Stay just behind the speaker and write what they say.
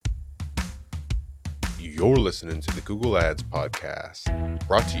You're listening to the Google Ads Podcast,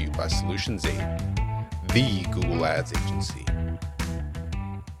 brought to you by Solutions 8, the Google Ads agency.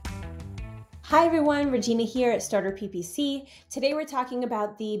 Hi everyone, Regina here at Starter PPC. Today we're talking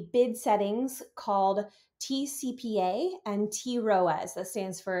about the bid settings called tCPA and tROAS. That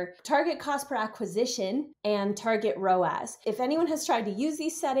stands for Target Cost Per Acquisition and Target ROAS. If anyone has tried to use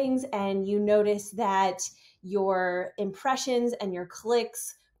these settings and you notice that your impressions and your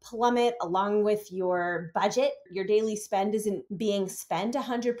clicks plummet along with your budget, your daily spend isn't being spent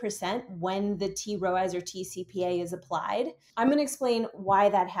 100% when the tROAS or tCPA is applied, I'm going to explain why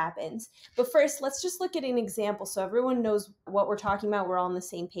that happens. But first, let's just look at an example so everyone knows what we're talking about. We're all on the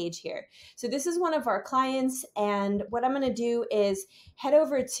same page here. So this is one of our clients, and what I'm going to do is head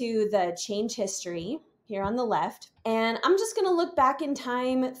over to the change history here on the left. And I'm just going to look back in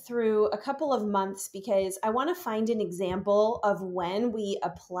time through a couple of months because I want to find an example of when we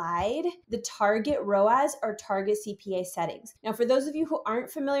applied the target ROAS or target CPA settings. Now, for those of you who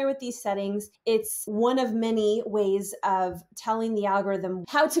aren't familiar with these settings, it's one of many ways of telling the algorithm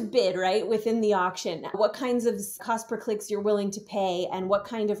how to bid, right, within the auction, what kinds of cost per clicks you're willing to pay and what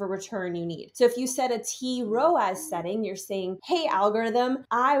kind of a return you need. So if you set a tROAS setting, you're saying, hey, algorithm,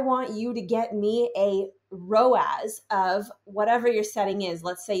 I want you to get me a ROAS of whatever your setting is.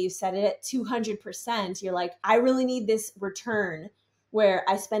 Let's say you set it at 200%. You're like, I really need this return where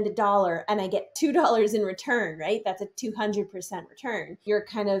I spend $1 and I get $2 in return, right? That's a 200% return. You're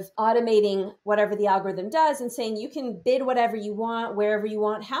kind of automating whatever the algorithm does and saying you can bid whatever you want, wherever you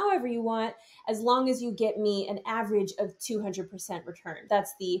want, however you want, as long as you get me an average of 200% return.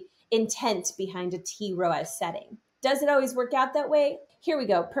 That's the intent behind a tROAS setting. Does it always work out that way? Here we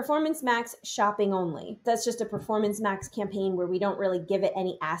go. Performance Max shopping only. That's just a Performance Max campaign where we don't really give it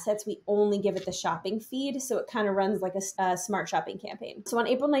any assets. We only give it the shopping feed. So it kind of runs like a smart shopping campaign. So on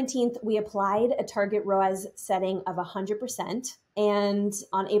April 19th, we applied a target ROAS setting of 100%. And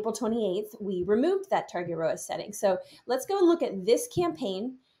on April 28th, we removed that target ROAS setting. So let's go and look at this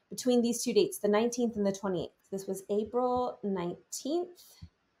campaign between these two dates, the 19th and the 28th. This was April 19th.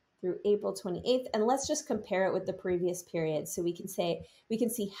 Through April 28th. And let's just compare it with the previous period so we can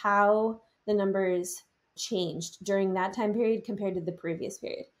see how the numbers changed during that time period compared to the previous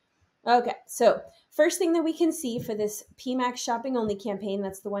period. Okay, so first thing that we can see for this PMAX shopping only campaign,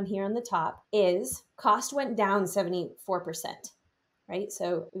 that's the one here on the top, is cost went down 74%, right?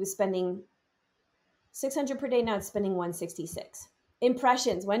 So it was spending $600 per day, now it's spending $166.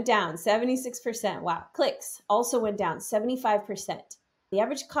 Impressions went down 76%. Wow. Clicks also went down 75%. The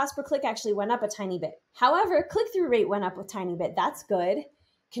average cost per click actually went up a tiny bit. However, click-through rate went up a tiny bit. That's good.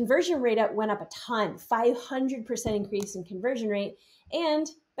 Conversion rate went up a ton, 500% increase in conversion rate. And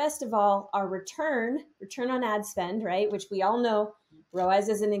best of all, our return on ad spend, right, which we all know ROAS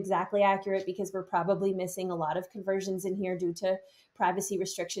isn't exactly accurate because we're probably missing a lot of conversions in here due to privacy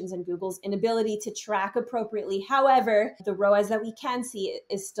restrictions and Google's inability to track appropriately. However, the ROAS that we can see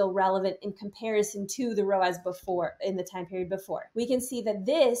is still relevant in comparison to the ROAS before, in the time period before. We can see that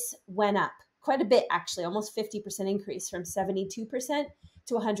this went up quite a bit, actually, almost 50% increase from 72%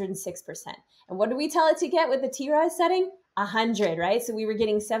 to 106%. And what did we tell it to get with the tROAS setting? 100, right? So we were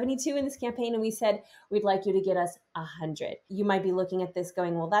getting 72 in this campaign and we said, we'd like you to get us 100. You might be looking at this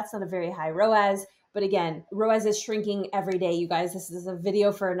going, well, that's not a very high ROAS. But again, ROAS is shrinking every day, you guys. This is a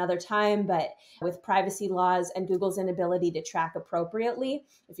video for another time, but with privacy laws and Google's inability to track appropriately,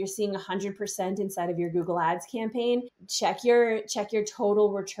 if you're seeing 100% inside of your Google Ads campaign, check your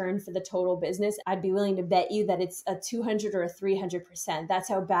total return for the total business. I'd be willing to bet you that it's a 200 or a 300%. That's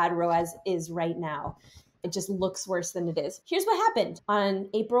how bad ROAS is right now. It just looks worse than it is. Here's what happened. On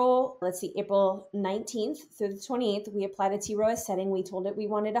April 19th through the 28th, we applied a tROAS setting. We told it we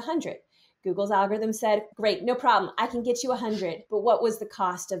wanted 100. Google's algorithm said, great, no problem. I can get you 100. But what was the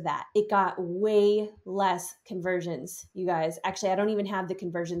cost of that? It got way less conversions, you guys. Actually, I don't even have the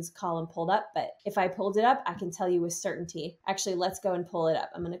conversions column pulled up, but if I pulled it up, I can tell you with certainty. Actually, let's go and pull it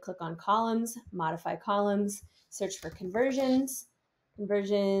up. I'm going to click on columns, modify columns, search for conversions.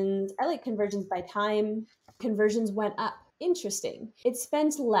 Conversions, I like conversions by time. Conversions went up. Interesting. It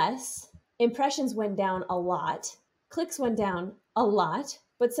spent less. Impressions went down a lot. Clicks went down a lot.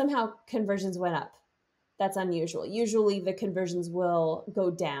 But somehow conversions went up. That's unusual. Usually the conversions will go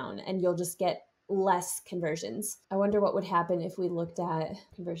down and you'll just get less conversions. I wonder what would happen if we looked at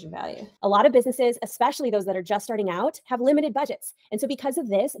conversion value. A lot of businesses, especially those that are just starting out, have limited budgets. And so because of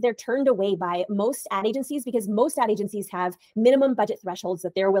this, they're turned away by most ad agencies because most ad agencies have minimum budget thresholds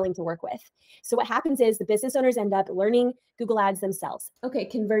that they're willing to work with. So what happens is the business owners end up learning Google Ads themselves. Okay,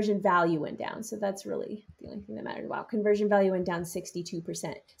 conversion value went down. So that's really the only thing that matters. Wow, conversion value went down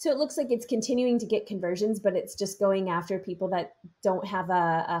 62%. So it looks like it's continuing to get conversions, but it's just going after people that don't have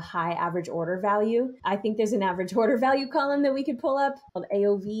a high average order value. I think there's an average order value column that we could pull up called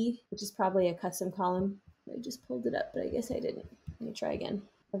AOV, which is probably a custom column. I just pulled it up, but I guess I didn't. Let me try again.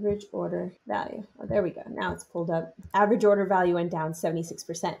 Average order value. Oh, there we go. Now it's pulled up. Average order value went down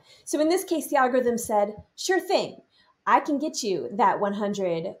 76%. So in this case, the algorithm said, sure thing. I can get you that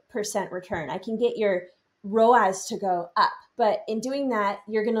 100% return. I can get your ROAS to go up. But in doing that,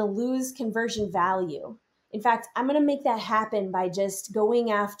 you're going to lose conversion value. In fact, I'm going to make that happen by just going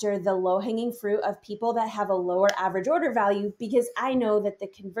after the low-hanging fruit of people that have a lower average order value because I know that the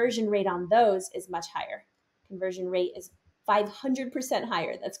conversion rate on those is much higher. Conversion rate is 500%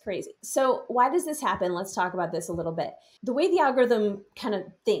 higher. That's crazy. So why does this happen? Let's talk about this a little bit. The way the algorithm kind of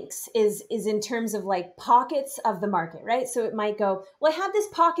thinks is in terms of like pockets of the market, right? So it might go, well, I have this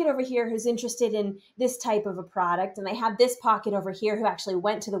pocket over here who's interested in this type of a product. And I have this pocket over here who actually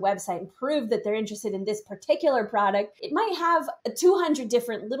went to the website and proved that they're interested in this particular product. It might have 200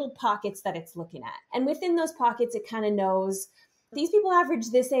 different little pockets that it's looking at. And within those pockets, it kind of knows these people average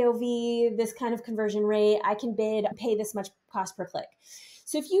this AOV, this kind of conversion rate. I can bid, pay this much cost per click.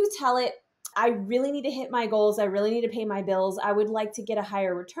 So if you tell it, I really need to hit my goals, I really need to pay my bills, I would like to get a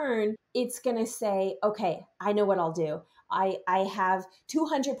higher return, it's going to say, okay, I know what I'll do. I have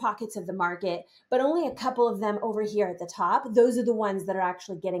 200 pockets of the market, but only a couple of them over here at the top. Those are the ones that are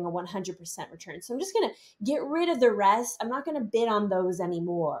actually getting a 100% return. So I'm just going to get rid of the rest. I'm not going to bid on those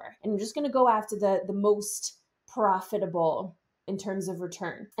anymore. And I'm just going to go after the most profitable in terms of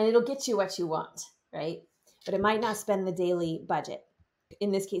return. And it'll get you what you want, right? But it might not spend the daily budget.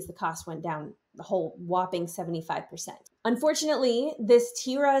 In this case, the cost went down the whole whopping 75%. Unfortunately, this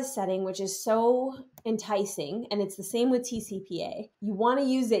tROAS setting, which is so enticing, and it's the same with tCPA, you want to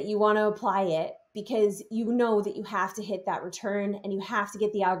use it, you want to apply it because you know that you have to hit that return and you have to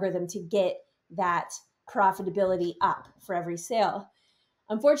get the algorithm to get that profitability up for every sale.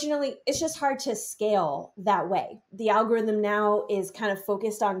 Unfortunately, it's just hard to scale that way. The algorithm now is kind of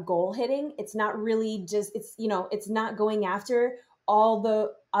focused on goal hitting. It's not really just, it's not going after all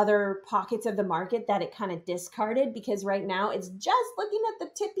the other pockets of the market that it kind of discarded because right now it's just looking at the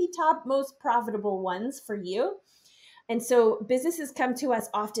tippy top most profitable ones for you. And so businesses come to us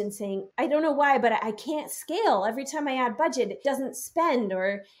often saying, I don't know why, but I can't scale. Every time I add budget, it doesn't spend.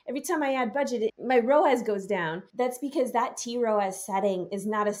 Or every time I add budget, my ROAS goes down. That's because that tROAS setting is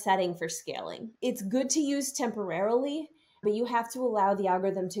not a setting for scaling. It's good to use temporarily, but you have to allow the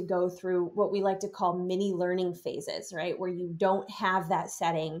algorithm to go through what we like to call mini learning phases, right? Where you don't have that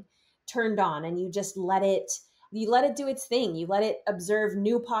setting turned on and you just let it do its thing. You let it observe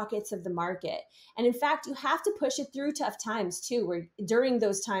new pockets of the market. And in fact, you have to push it through tough times too, where during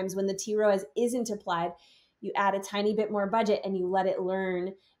those times when the tROAS isn't applied, you add a tiny bit more budget and you let it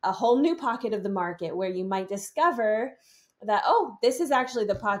learn a whole new pocket of the market where you might discover that, oh, this is actually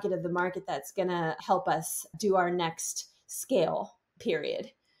the pocket of the market that's going to help us do our next scale period.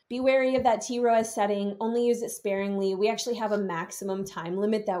 Be wary of that tROAS setting. Only use it sparingly. We actually have a maximum time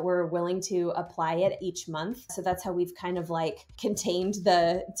limit that we're willing to apply it each month. So that's how we've kind of like contained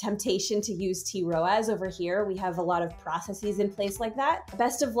the temptation to use tROAS over here. We have a lot of processes in place like that.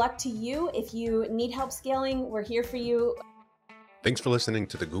 Best of luck to you. If you need help scaling, we're here for you. Thanks for listening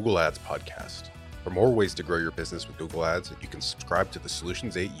to the Google Ads podcast. For more ways to grow your business with Google Ads, you can subscribe to the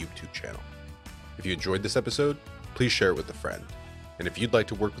Solutions 8 YouTube channel. If you enjoyed this episode, please share it with a friend. And if you'd like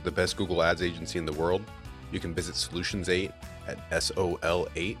to work with the best Google Ads agency in the world, you can visit Solutions 8 at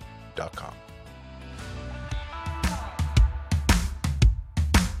sol8.com.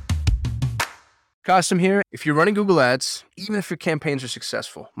 Custom here. If you're running Google Ads, even if your campaigns are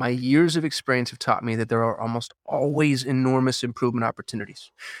successful, my years of experience have taught me that there are almost always enormous improvement opportunities.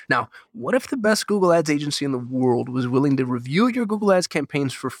 Now, what if the best Google Ads agency in the world was willing to review your Google Ads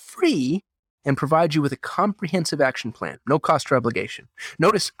campaigns for free and provide you with a comprehensive action plan, no cost or obligation?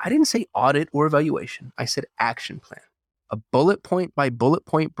 Notice, I didn't say audit or evaluation. I said action plan. A bullet point by bullet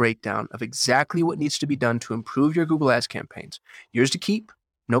point breakdown of exactly what needs to be done to improve your Google Ads campaigns. Yours to keep,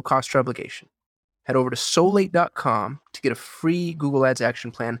 no cost or obligation. Head over to sol8.com to get a free Google Ads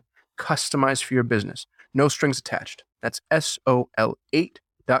action plan customized for your business. No strings attached. That's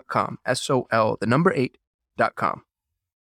sol8.com. SOL, the number 8.com.